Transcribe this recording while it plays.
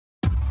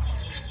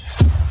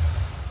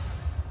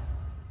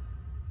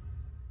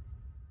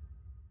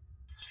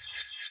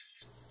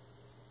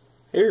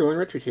Hey everyone,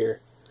 Richard here.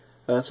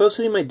 So I was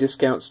sitting in my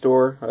discount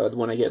store, the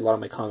one I get a lot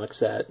of my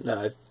comics at.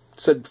 I've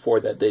said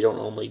before that they don't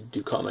only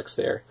do comics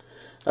there.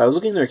 I was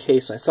looking in their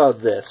case and I saw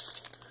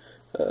this.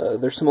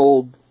 There's some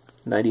old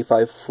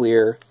 95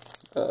 Fleer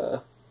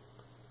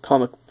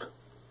comic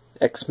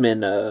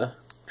X-Men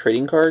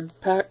trading card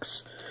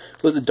packs.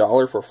 It was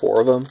 $1 for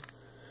 4 of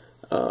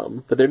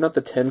them. But they're not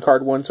the 10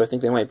 card ones, so I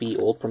think they might be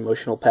old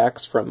promotional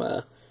packs from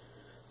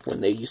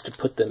when they used to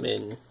put them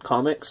in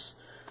comics.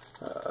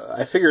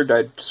 I figured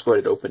I'd just go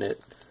ahead and open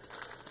it.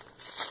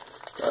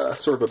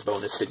 Sort of a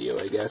bonus video,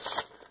 I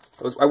guess.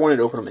 I wanted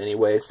to open them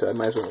anyway, so I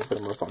might as well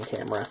open them up on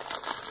camera.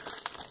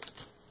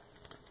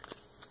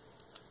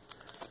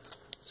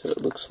 So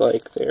it looks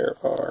like there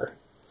are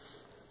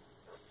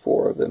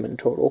 4 of them in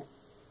total.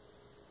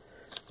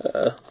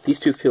 These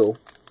two feel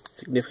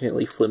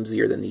significantly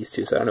flimsier than these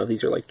two, so I don't know if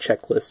these are like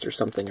checklists or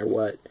something or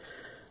what.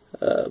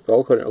 But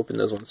I'll go ahead and open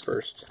those ones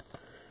first.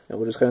 And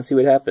we'll just kind of see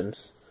what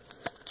happens.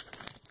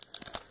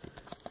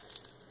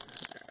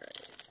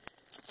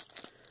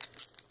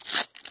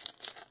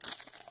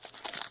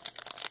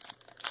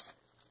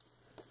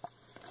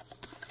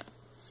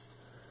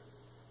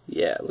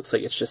 Yeah, it looks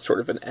like it's just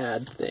sort of an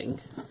ad thing.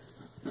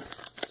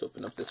 Let's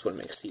open up this one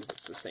and see if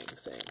it's the same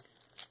thing.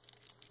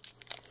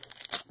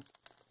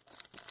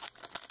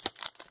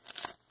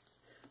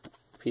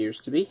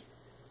 Appears to be.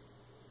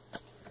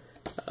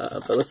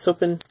 But let's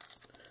open...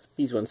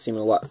 These ones seem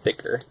a lot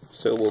thicker,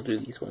 so we'll do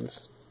these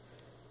ones.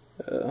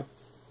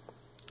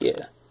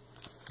 Yeah.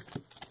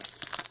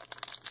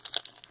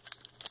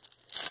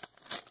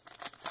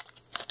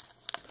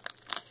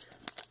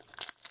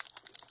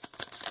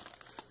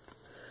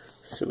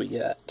 So we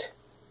got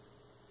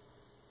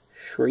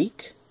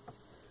Shriek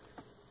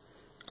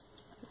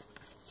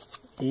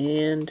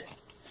and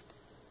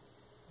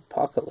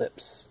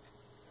Apocalypse.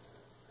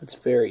 That's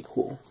very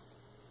cool.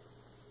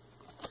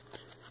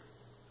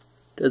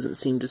 Doesn't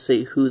seem to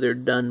say who they're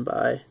done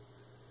by,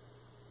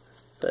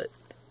 but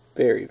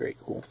very, very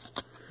cool.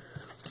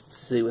 Let's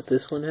see what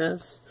this one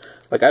has.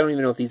 Like, I don't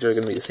even know if these are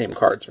going to be the same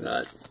cards or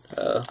not.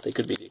 They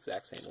could be the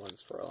exact same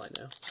ones for all I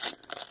know.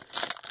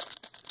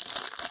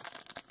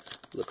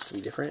 Looks to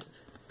be different.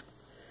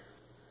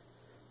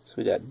 So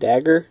we got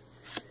Dagger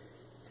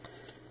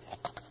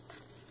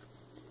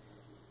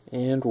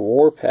and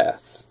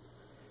Warpath.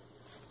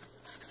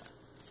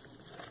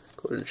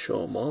 Go ahead and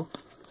show them all.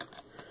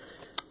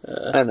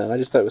 I don't know, I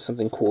just thought it was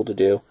something cool to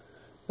do.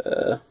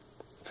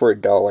 For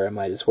 $1, I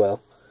might as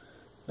well.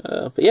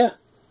 But yeah,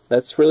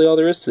 that's really all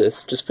there is to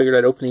this. Just figured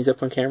I'd open these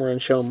up on camera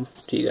and show them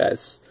to you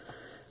guys.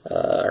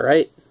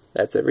 Alright,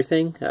 that's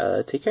everything.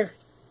 Take care.